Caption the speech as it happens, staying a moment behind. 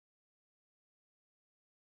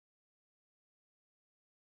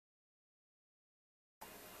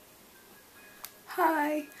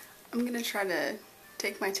Hi, I'm gonna try to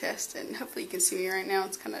take my test, and hopefully you can see me right now.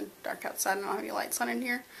 It's kind of dark outside and I don't have any lights on in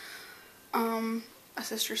here. My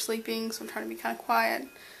sister's sleeping, so I'm trying to be kind of quiet.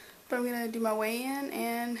 But I'm gonna do my weigh-in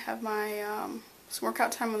and have my some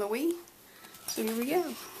workout time on the Wii. So here we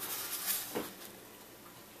go.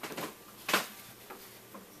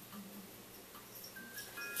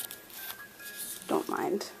 Don't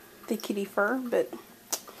mind the kitty fur, but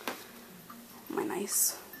my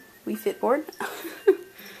nice Wii Fit board.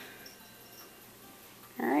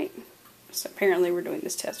 Alright, so apparently we're doing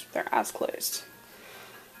this test with our eyes closed.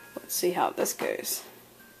 Let's see how this goes.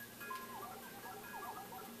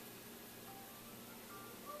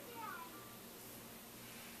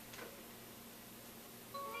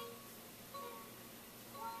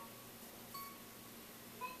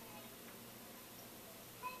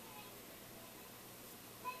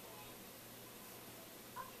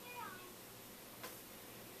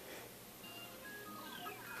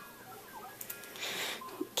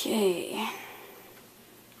 Okay,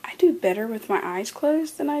 I do better with my eyes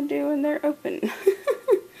closed than I do when they're open.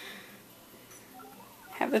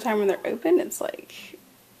 Half the time when they're open, it's like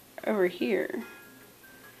over here.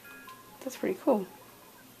 That's pretty cool.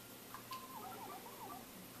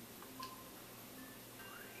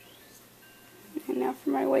 And now for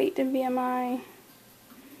my weight and BMI.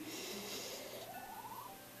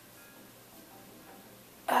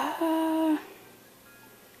 How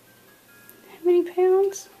many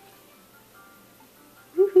pounds?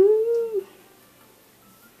 Woohoo!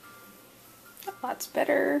 Lots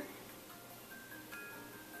better.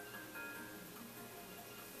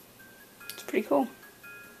 It's pretty cool.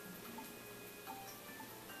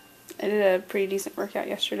 I did a pretty decent workout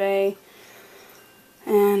yesterday,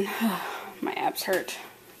 and my abs hurt.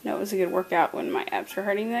 No, it was a good workout when my abs were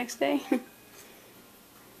hurting the next day.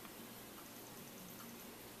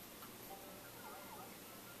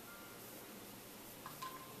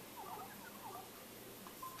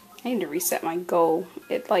 I need to reset my goal.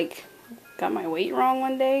 It got my weight wrong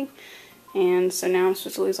one day, and so now I'm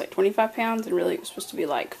supposed to lose like 25 pounds, and really it was supposed to be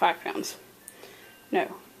like 5 pounds. No,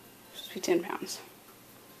 it's supposed to be 10 pounds.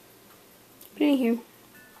 But anywho,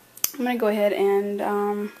 I'm going to go ahead and,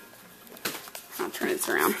 I'll turn this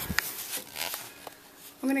around.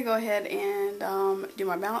 I'm going to go ahead and do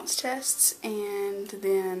my balance tests and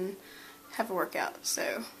then have a workout.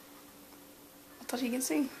 So, I'll talk to you again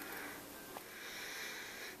soon.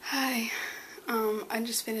 Hi. I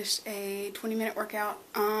just finished a 20-minute workout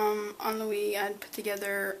on the Wii. I put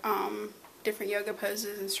together different yoga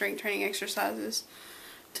poses and strength training exercises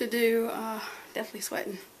to do. Definitely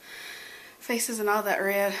sweating. Face isn't all that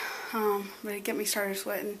red, but it got me started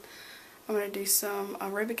sweating. I'm going to do some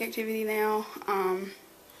aerobic activity now,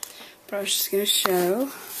 but I was just going to show,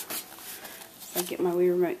 if I get my Wii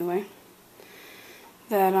remote in the way,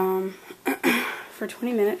 that for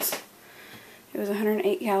 20 minutes it was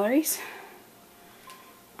 108 calories.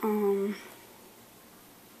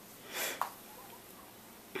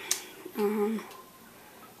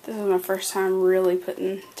 This is my first time really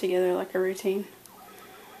putting together like a routine.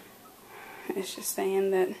 It's just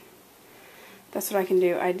saying that that's what I can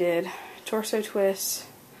do. I did torso twist,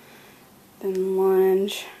 then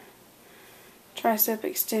lunge, tricep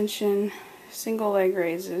extension, single leg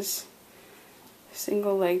raises,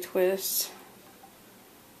 single leg twist.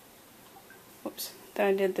 Whoops. Then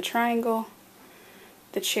I did the triangle,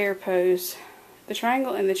 the chair pose. The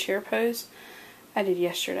triangle and the chair pose I did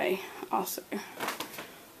yesterday also.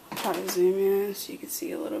 I'll try to zoom in so you can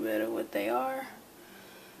see a little bit of what they are.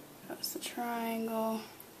 That's the triangle.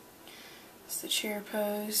 That's the chair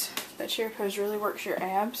pose. That chair pose really works your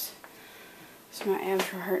abs. So my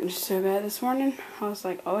abs were hurting so bad this morning. I was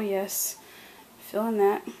like, oh yes, feeling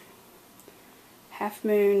that. Half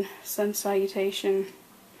moon, sun salutation.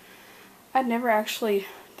 I'd never actually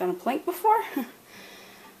done a plank before.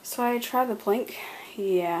 So I tried the plank.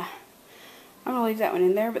 Yeah. I'm going to leave that one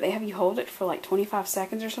in there, but they have you hold it for like 25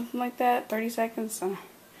 seconds or something like that. 30 seconds.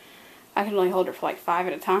 I can only hold it for like 5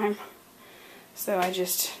 at a time. So I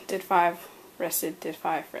just did 5, rested, did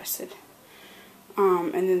 5, rested.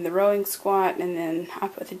 And then the rowing squat, and then I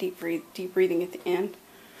put the deep breathing at the end.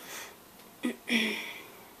 But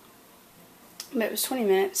it was 20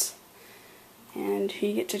 minutes. And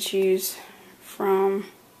you get to choose from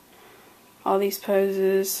all these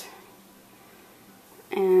poses.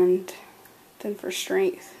 And then for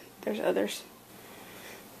strength, there's others.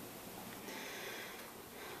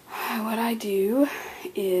 What I do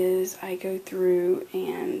is I go through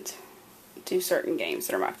and do certain games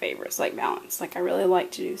that are my favorites, like balance. Like I really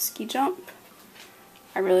like to do ski jump.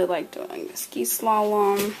 I really like doing the ski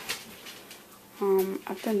slalom.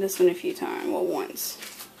 I've done this one a few times, well once,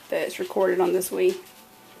 that it's recorded on this Wii.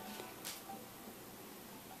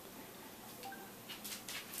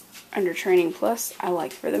 Under Training Plus, I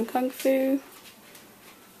like Rhythm Kung Fu.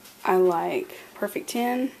 I like Perfect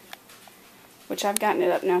 10, which I've gotten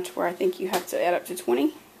it up now to where I think you have to add up to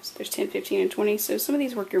 20. So there's 10, 15, and 20. So some of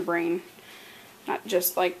these work your brain. Not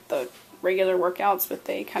just like the regular workouts, but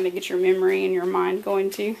they kind of get your memory and your mind going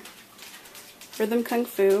too. Rhythm Kung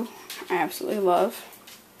Fu, I absolutely love.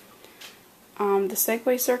 The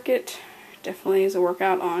Segway circuit definitely is a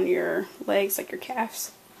workout on your legs, like your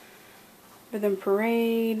calves. Rhythm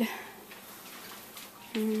Parade.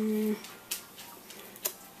 I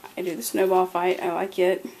do the snowball fight. I like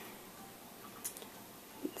it.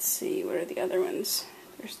 Let's see, what are the other ones?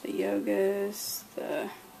 There's the yogas.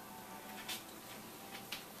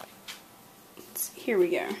 Here we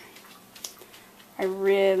go. I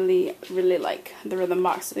really like the rhythm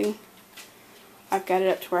boxing. I've got it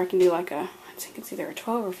up to where I can do like I think it's either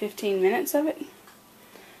 12 or 15 minutes of it.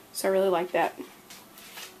 So I really like that.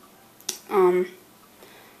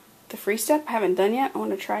 The free step I haven't done yet. I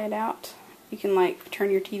want to try it out. You can like turn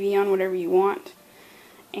your TV on whatever you want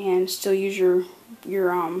and still use your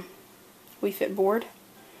Wii Fit board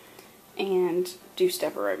and do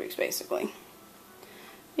step aerobics basically.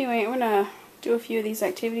 Anyway, I'm gonna do a few of these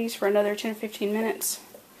activities for another 10 or 15 minutes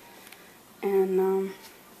and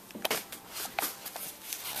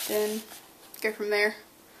then go from there.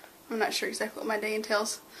 I'm not sure exactly what my day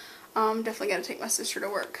entails. Definitely got to take my sister to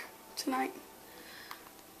work tonight.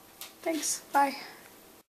 Thanks. Bye.